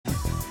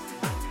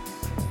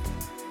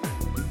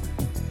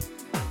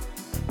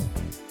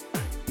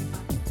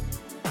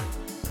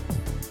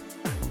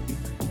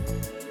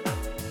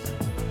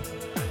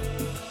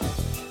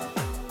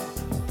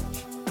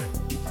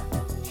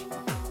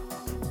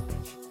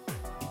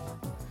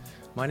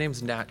My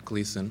name's Nat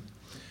Gleason.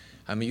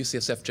 I'm a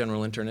UCSF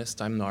general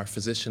internist. I'm our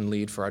physician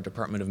lead for our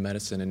Department of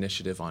Medicine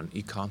initiative on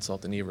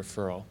e-consult and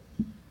e-referral.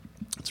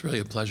 It's really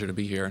a pleasure to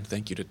be here, and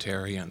thank you to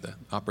Terry and the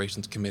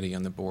operations committee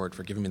and the board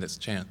for giving me this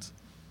chance.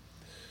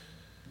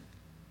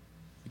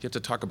 We get to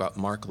talk about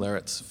Mark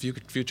Larrett's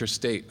future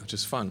state, which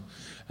is fun.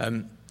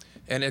 And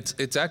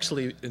it's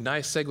actually a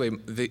nice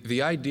segue.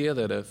 The idea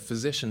that a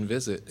physician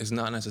visit is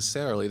not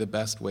necessarily the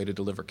best way to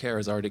deliver care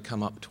has already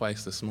come up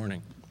twice this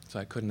morning,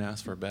 so I couldn't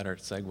ask for a better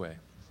segue.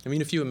 I mean,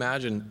 if you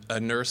imagine a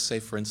nurse, say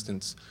for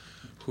instance,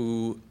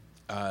 who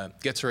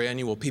gets her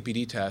annual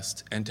PPD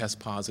test and tests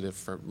positive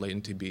for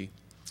latent TB,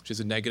 which is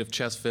a negative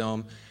chest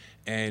film,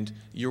 and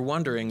you're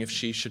wondering if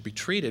she should be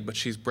treated, but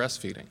she's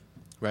breastfeeding,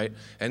 right?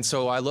 And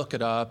so I look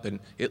it up, and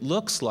it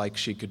looks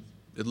like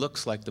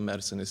the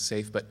medicine is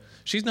safe, but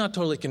she's not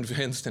totally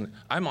convinced, and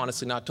I'm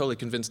honestly not totally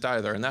convinced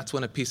either, and that's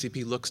when a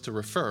PCP looks to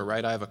refer,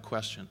 right? I have a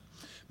question.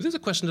 But this is a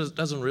question that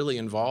doesn't really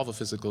involve a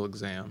physical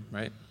exam,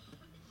 right?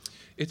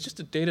 It's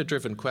just a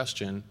data-driven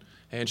question,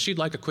 and she'd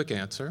like a quick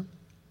answer.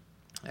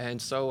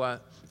 And so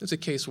there's a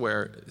case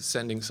where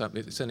sending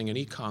an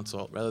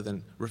e-consult rather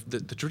than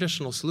the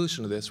traditional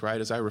solution to this,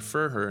 right, is I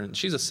refer her, and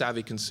she's a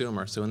savvy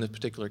consumer. So in this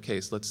particular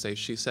case, let's say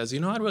she says,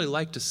 I'd really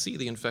like to see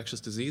the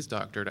infectious disease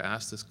doctor to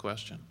ask this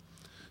question.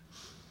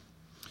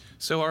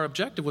 So our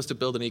objective was to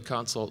build an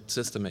e-consult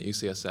system at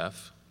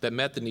UCSF that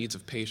met the needs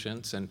of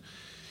patients and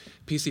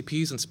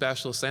PCPs and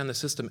specialists and the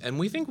system. And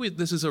we think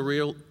this is a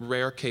real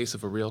rare case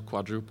of a real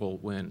quadruple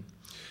win.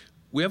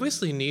 We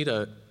obviously need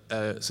a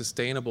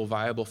sustainable,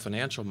 viable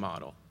financial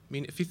model. I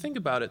mean, if you think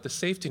about it, the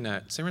safety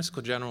net, San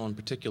Francisco General in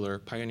particular,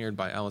 pioneered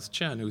by Alice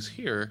Chen, who's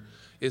here,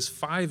 is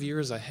 5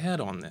 years ahead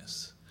on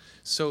this.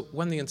 So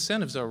when the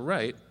incentives are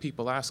right,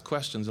 people ask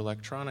questions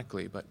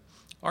electronically. But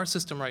our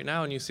system right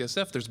now in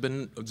UCSF, there's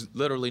been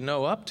literally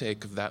no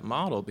uptake of that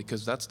model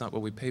because that's not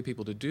what we pay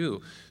people to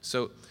do.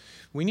 So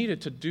we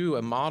needed to do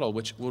a model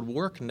which would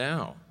work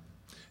now.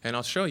 And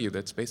I'll show you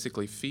that's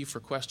basically fee for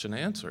question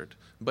answered.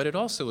 But it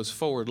also is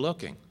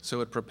forward-looking,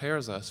 so it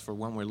prepares us for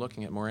when we're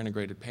looking at more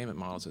integrated payment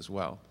models as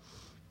well.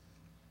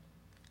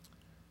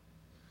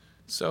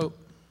 So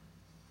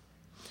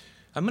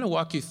I'm going to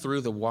walk you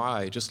through the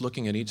why, just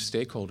looking at each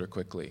stakeholder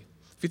quickly.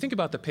 If you think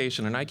about the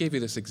patient, and I gave you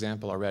this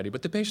example already,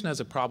 but the patient has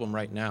a problem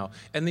right now.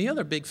 And the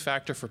other big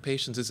factor for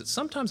patients is that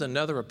sometimes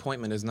another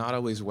appointment is not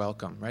always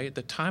welcome, right?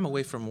 The time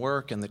away from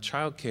work and the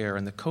childcare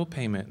and the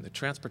co-payment and the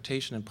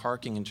transportation and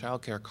parking and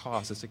childcare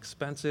costs, it's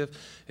expensive,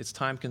 it's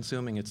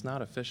time-consuming, it's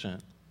not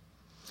efficient.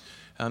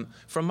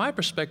 From my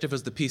perspective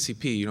as the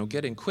PCP,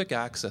 getting quick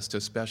access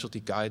to specialty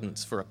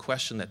guidance for a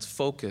question that's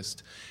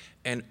focused,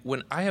 and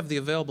when I have the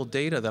available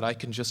data that I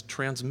can just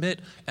transmit,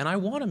 and I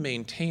want to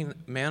maintain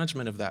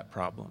management of that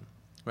problem.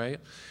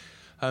 Right?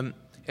 And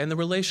the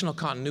relational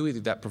continuity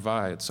that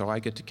provides, so I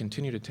get to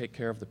continue to take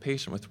care of the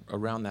patient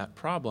around that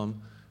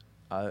problem,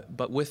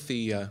 but with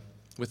the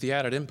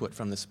added input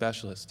from the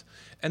specialist.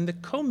 And the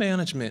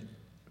co-management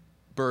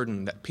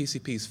burden that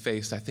PCPs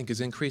face, I think,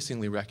 is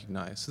increasingly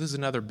recognized. So this is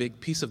another big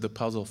piece of the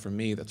puzzle for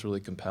me that's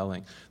really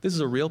compelling. This is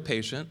a real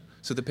patient,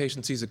 so the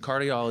patient sees a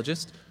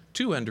cardiologist,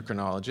 2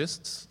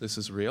 endocrinologists, this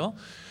is real,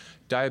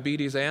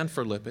 diabetes and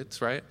for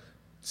lipids, right?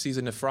 Sees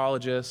a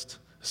nephrologist,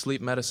 a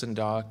sleep medicine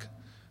doc,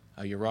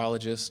 a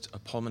urologist, a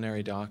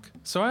pulmonary doc.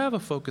 So I have a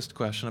focused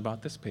question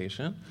about this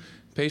patient.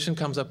 Patient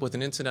comes up with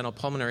an incidental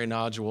pulmonary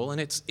nodule, and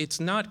it's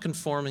not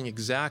conforming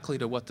exactly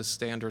to what the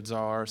standards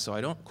are, so I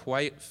don't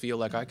quite feel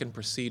like I can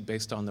proceed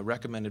based on the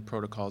recommended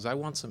protocols. I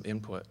want some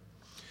input.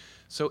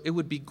 So it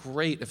would be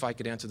great if I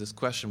could answer this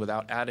question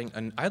without adding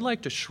I'd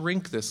like to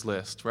shrink this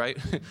list, right?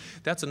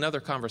 That's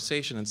another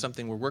conversation and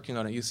something we're working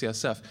on at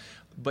UCSF.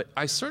 But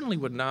I certainly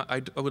would not,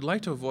 I would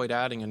like to avoid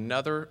adding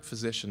another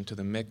physician to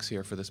the mix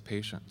here for this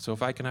patient. So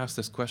if I can ask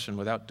this question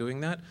without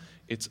doing that,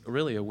 it's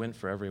really a win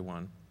for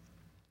everyone.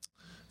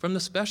 From the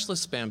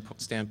specialist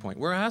standpoint,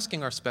 we're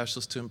asking our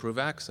specialists to improve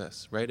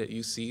access, right? At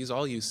UCs,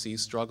 all UCs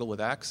struggle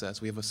with access.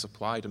 We have a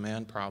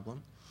supply-demand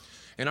problem.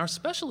 And our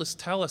specialists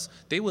tell us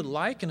they would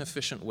like an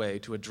efficient way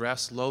to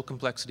address low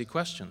complexity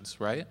questions,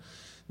 right?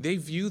 They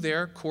view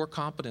their core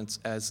competence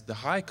as the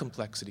high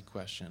complexity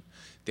question.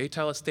 They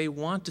tell us they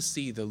want to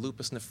see the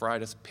lupus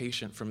nephritis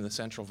patient from the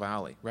Central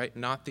Valley, right?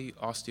 Not the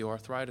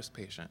osteoarthritis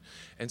patient.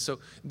 And so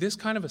this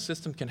kind of a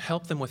system can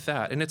help them with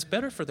that. And it's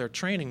better for their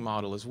training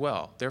model as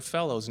well. Their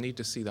fellows need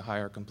to see the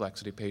higher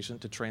complexity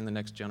patient to train the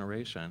next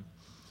generation.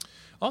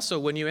 Also,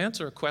 when you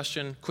answer a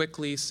question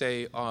quickly,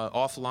 say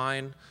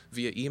offline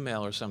via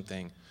email or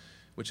something,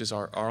 which is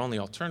our only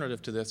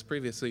alternative to this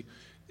previously,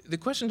 the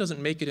question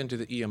doesn't make it into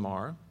the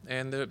EMR,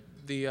 and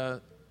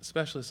the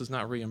specialist is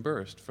not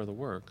reimbursed for the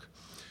work.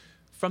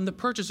 From the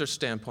purchaser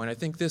standpoint, I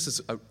think this is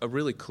a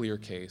really clear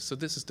case. So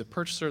this is the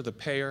purchaser, the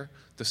payer,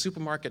 the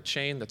supermarket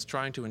chain that's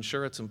trying to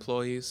insure its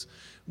employees.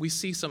 We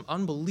see some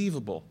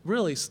unbelievable,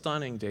 really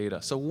stunning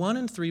data. So 1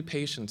 in 3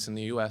 patients in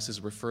the US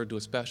is referred to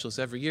a specialist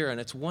every year,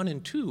 and it's 1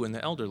 in 2 in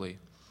the elderly.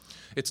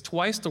 It's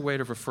twice the rate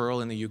of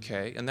referral in the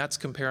UK, and that's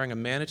comparing a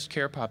managed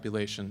care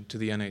population to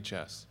the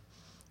NHS.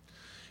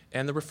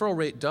 And the referral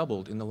rate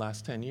doubled in the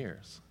last 10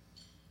 years.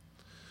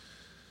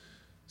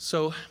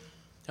 So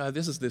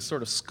this is the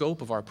sort of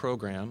scope of our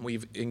program.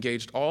 We've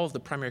engaged all of the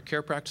primary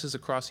care practices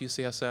across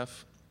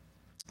UCSF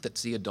that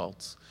see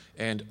adults.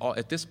 And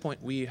at this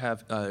point, we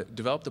have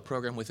developed the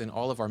program within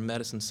all of our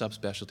medicine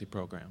subspecialty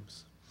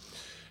programs,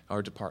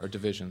 or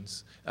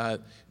divisions.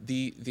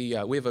 We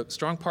have a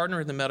strong partner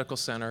in the medical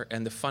center,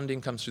 and the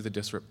funding comes through the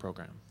DSRIP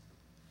program.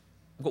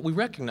 What we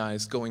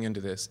recognized going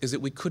into this is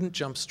that we couldn't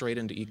jump straight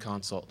into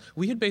eConsult.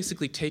 We had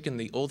basically taken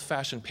the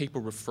old-fashioned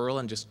paper referral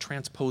and just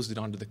transposed it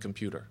onto the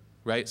computer,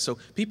 right? So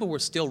people were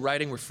still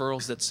writing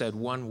referrals that said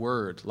one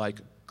word,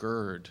 like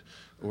GERD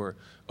or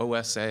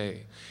OSA.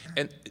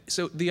 And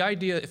so the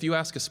idea, if you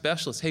ask a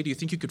specialist, hey, do you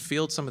think you could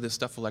field some of this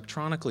stuff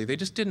electronically? They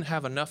just didn't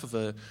have enough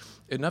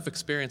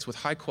experience with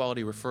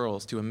high-quality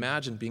referrals to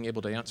imagine being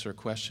able to answer a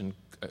question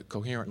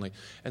coherently.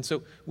 And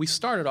so we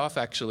started off,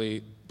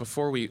 actually,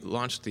 before we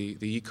launched the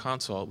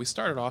eConsult, we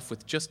started off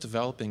with just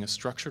developing a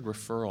structured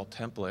referral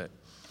template.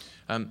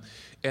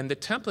 And the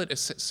template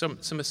is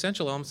some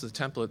essential elements of the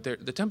template.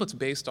 The template's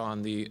based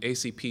on the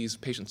ACP's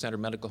Patient-Centered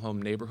Medical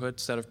Home Neighborhood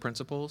set of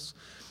principles.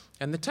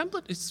 And the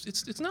template,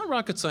 it's not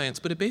rocket science,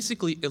 but it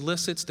basically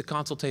elicits the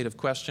consultative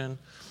question.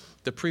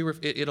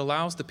 It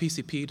allows the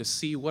PCP to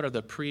see what are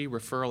the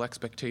pre-referral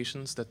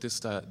expectations that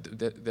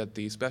that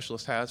the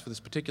specialist has for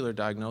this particular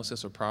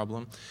diagnosis or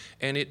problem,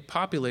 and it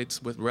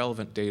populates with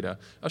relevant data.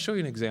 I'll show you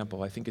an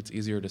example. I think it's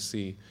easier to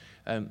see.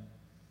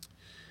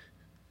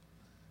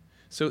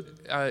 So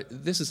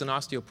this is an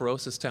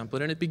osteoporosis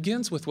template, and it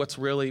begins with what's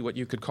really what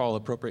you could call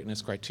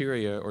appropriateness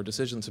criteria or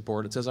decision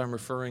support. It says, I'm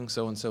referring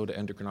so-and-so to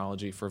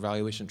endocrinology for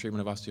evaluation and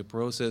treatment of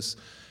osteoporosis.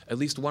 At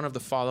least one of the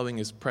following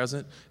is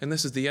present, and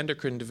this is the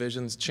endocrine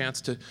division's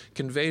chance to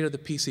convey to the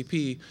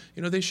PCP,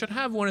 they should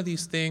have one of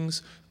these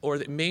things, or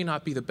it may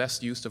not be the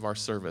best use of our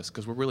service,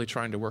 because we're really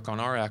trying to work on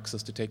our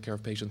access to take care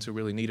of patients who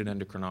really need an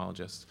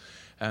endocrinologist.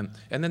 And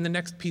then the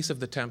next piece of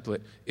the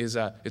template is,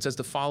 it says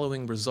the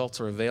following results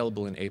are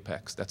available in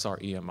APEX. That's our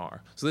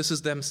EMR. So this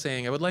is them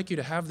saying, I would like you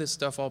to have this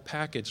stuff all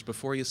packaged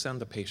before you send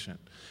the patient.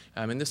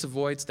 And this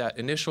avoids that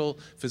initial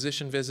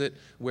physician visit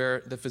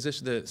where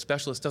the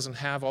specialist doesn't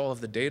have all of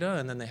the data,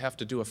 and then they have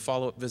to do a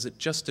follow-up visit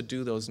just to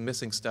do those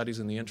missing studies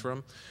in the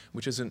interim,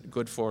 which isn't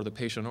good for the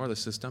patient or the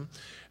system.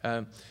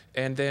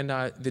 And then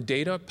the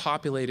data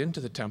populate into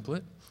the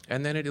template,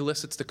 and then it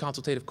elicits the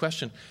consultative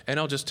question. And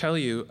I'll just tell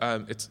you,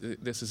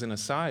 this is an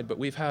aside, but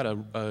we've had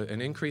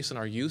an increase in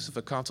our use of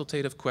a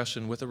consultative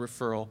question with a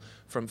referral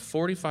from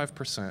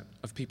 45%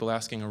 of people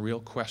asking a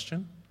real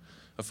question,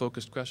 a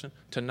focused question,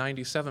 to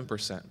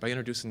 97% by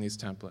introducing these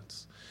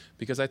templates.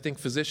 Because I think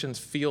physicians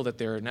feel that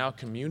they're now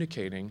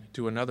communicating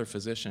to another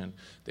physician.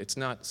 It's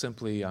not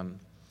simply an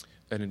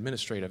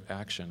administrative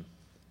action.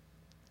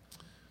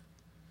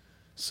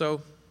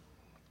 So,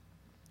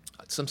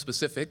 some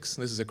specifics.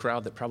 This is a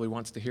crowd that probably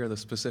wants to hear the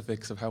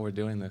specifics of how we're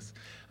doing this.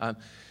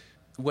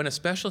 When a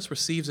specialist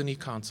receives an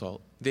eConsult,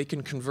 they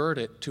can convert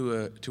it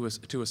to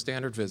a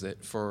standard visit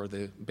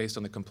based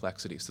on the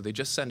complexity. So they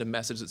just send a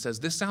message that says,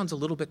 this sounds a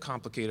little bit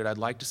complicated, I'd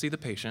like to see the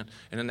patient,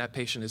 and then that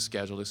patient is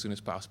scheduled as soon as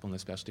possible in the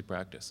specialty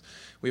practice.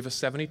 We have a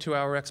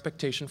 72-hour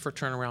expectation for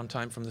turnaround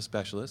time from the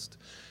specialist,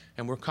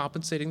 and we're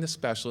compensating the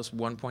specialist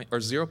 0.5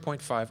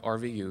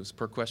 RVUs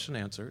per question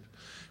answered.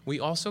 We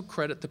also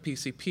credit the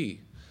PCP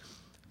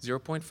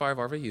 0.5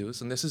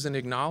 RVUs, and this is an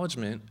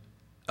acknowledgement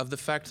of the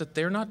fact that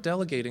they're not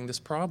delegating this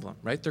problem,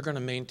 right? They're going to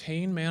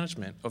maintain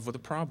management of the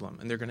problem,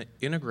 and they're going to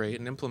integrate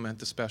and implement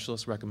the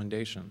specialist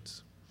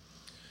recommendations.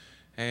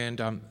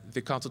 And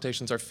the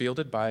consultations are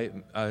fielded by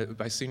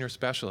senior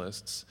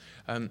specialists.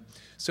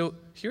 So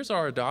here's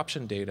our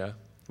adoption data.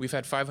 We've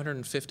had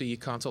 550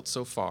 eConsults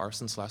so far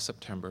since last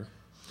September.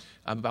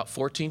 About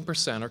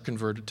 14% are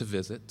converted to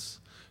visits.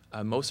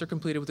 Most are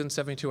completed within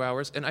 72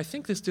 hours, and I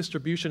think this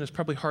distribution is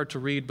probably hard to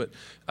read, but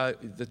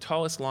the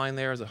tallest line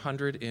there is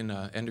 100 in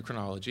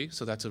endocrinology,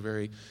 so that's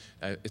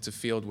it's a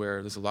field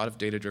where there's a lot of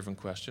data-driven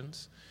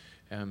questions.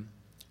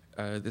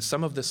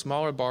 Some of the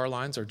smaller bar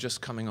lines are just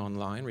coming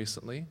online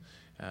recently.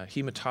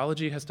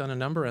 Hematology has done a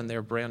number, and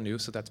they're brand new,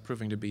 so that's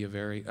proving to be a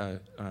very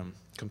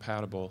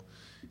compatible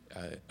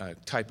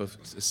type of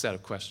set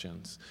of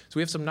questions. So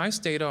we have some nice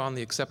data on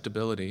the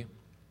acceptability.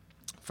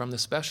 From the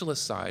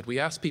specialist side, we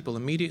ask people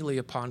immediately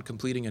upon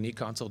completing an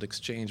eConsult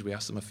exchange, we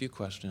ask them a few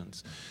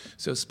questions.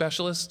 So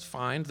specialists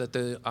find that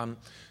the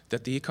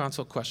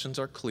eConsult questions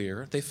are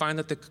clear. They find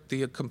that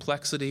the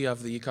complexity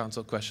of the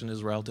eConsult question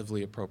is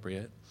relatively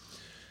appropriate.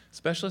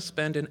 Specialists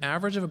spend an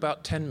average of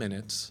about 10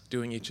 minutes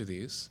doing each of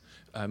these.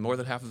 More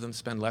than half of them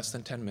spend less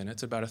than 10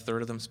 minutes. About a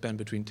third of them spend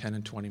between 10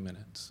 and 20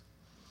 minutes.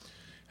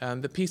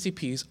 The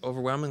PCPs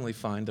overwhelmingly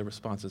find the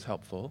responses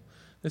helpful.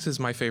 This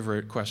is my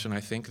favorite question, I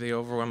think. They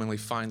overwhelmingly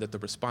find that the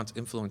response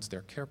influenced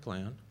their care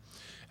plan.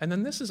 And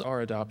then this is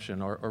our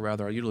adoption, or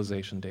rather our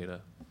utilization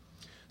data.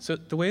 So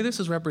the way this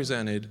is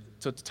represented,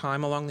 so it's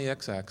time along the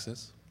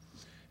x-axis,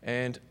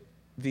 and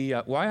the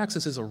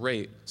y-axis is a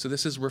rate. So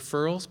this is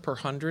referrals per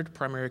 100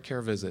 primary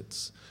care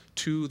visits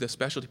to the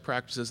specialty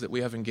practices that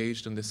we have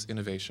engaged in this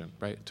innovation,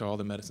 right, to all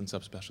the medicine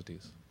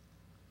subspecialties.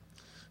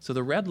 So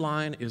the red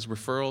line is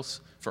referrals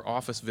for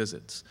office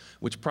visits,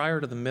 which prior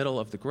to the middle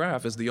of the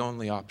graph is the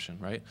only option,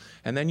 right?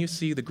 And then you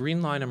see the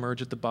green line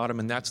emerge at the bottom,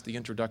 and that's the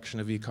introduction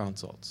of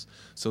e-consults.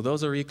 So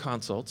those are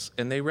e-consults,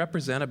 and they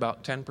represent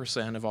about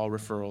 10% of all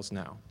referrals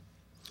now.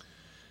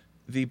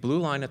 The blue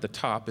line at the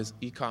top is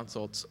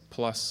e-consults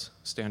plus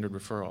standard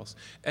referrals.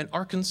 And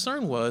our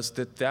concern was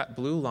that that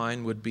blue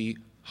line would be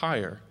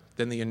higher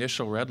than the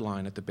initial red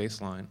line at the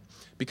baseline,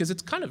 because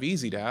it's kind of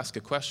easy to ask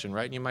a question,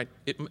 right? And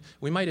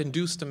we might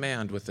induce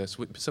demand with this.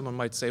 Someone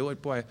might say, oh,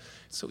 boy,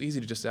 it's so easy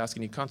to just ask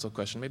an e-consult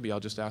question. Maybe I'll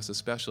just ask a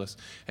specialist.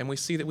 And we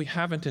see that we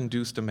haven't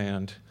induced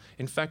demand.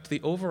 In fact,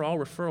 the overall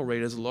referral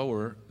rate is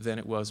lower than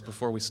it was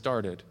before we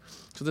started.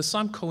 So there's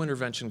some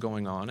co-intervention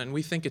going on, and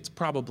we think it's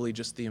probably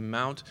just the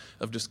amount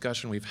of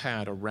discussion we've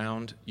had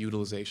around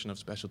utilization of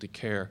specialty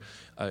care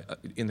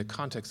in the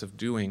context of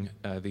doing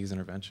these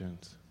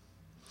interventions.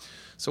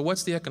 So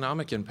what's the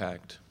economic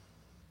impact?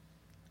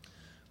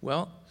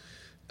 Well,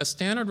 a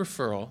standard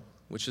referral,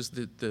 which is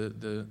the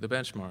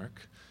benchmark,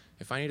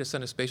 if I need to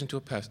send a patient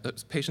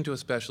to a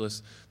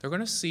specialist, they're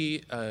going to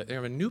see they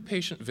have a new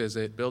patient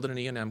visit, build in an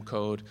E&M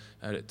code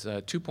at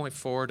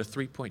 2.4 to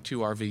 3.2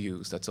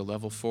 RVUs. That's a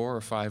level 4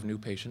 or 5 new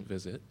patient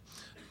visit.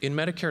 In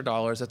Medicare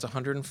dollars, that's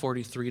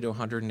 $143 to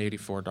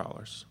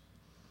 $184.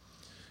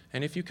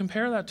 And if you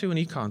compare that to an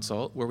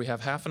e-consult, where we have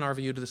half an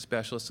RVU to the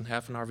specialist and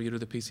half an RVU to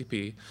the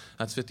PCP,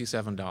 that's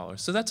 $57.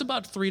 So that's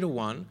about 3 to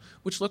 1,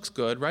 which looks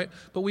good, right?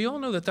 But we all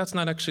know that that's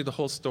not actually the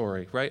whole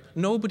story, right?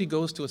 Nobody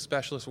goes to a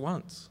specialist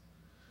once,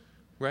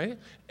 right?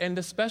 And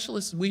the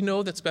specialist, we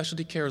know that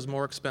specialty care is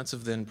more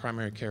expensive than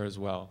primary care as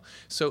well.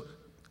 So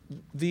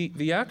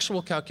the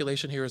actual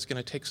calculation here is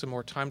going to take some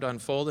more time to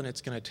unfold, and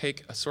it's going to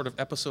take a sort of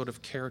episode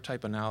of care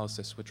type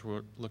analysis, which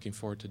we're looking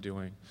forward to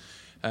doing.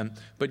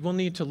 But we'll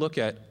need to look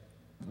at,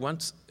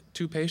 once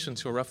two patients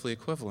who are roughly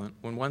equivalent,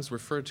 when one's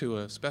referred to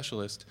a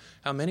specialist,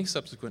 how many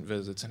subsequent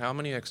visits and how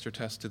many extra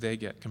tests do they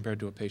get compared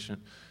to a patient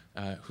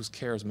whose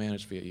care is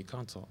managed via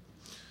e-consult.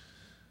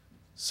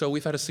 So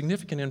we've had a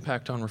significant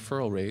impact on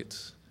referral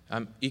rates.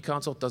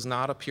 E-consult does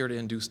not appear to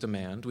induce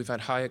demand. We've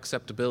had high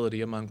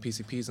acceptability among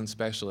PCPs and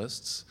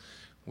specialists.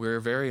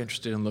 We're very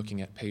interested in looking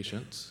at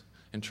patients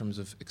in terms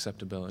of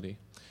acceptability.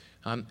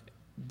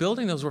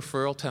 Building those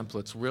referral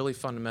templates really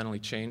fundamentally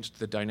changed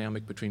the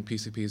dynamic between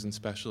PCPs and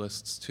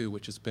specialists too,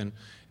 which has been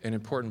an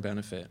important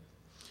benefit.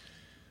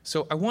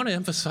 So I want to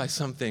emphasize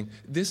something.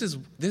 This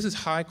is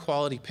high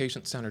quality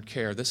patient-centered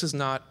care. This is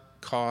not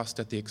cost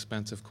at the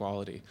expense of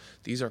quality.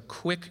 These are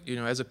quick,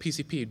 as a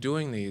PCP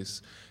doing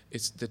these,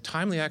 it's the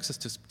timely access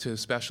to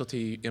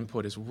specialty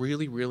input is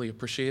really, really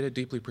appreciated,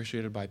 deeply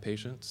appreciated by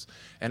patients,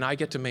 and I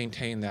get to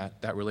maintain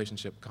that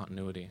relationship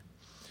continuity.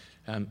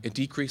 It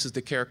decreases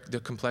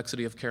the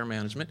complexity of care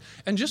management.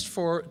 And just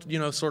for,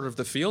 sort of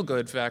the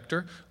feel-good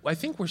factor, I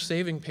think we're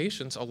saving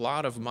patients a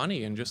lot of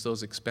money in just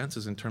those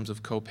expenses in terms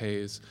of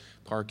co-pays,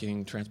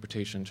 parking,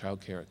 transportation,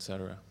 childcare, et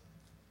cetera.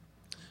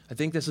 I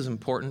think this is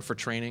important for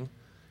training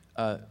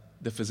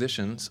the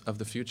physicians of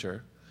the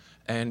future.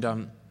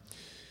 And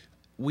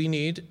we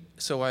need,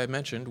 so I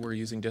mentioned we're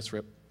using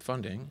DSRIP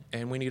funding,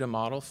 and we need a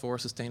model for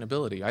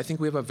sustainability. I think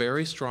we have a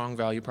very strong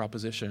value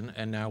proposition,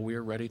 and now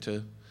we're ready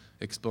to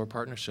explore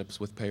partnerships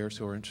with payers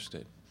who are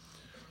interested.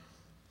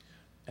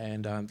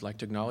 And I'd like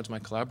to acknowledge my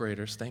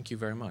collaborators. Thank you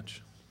very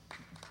much.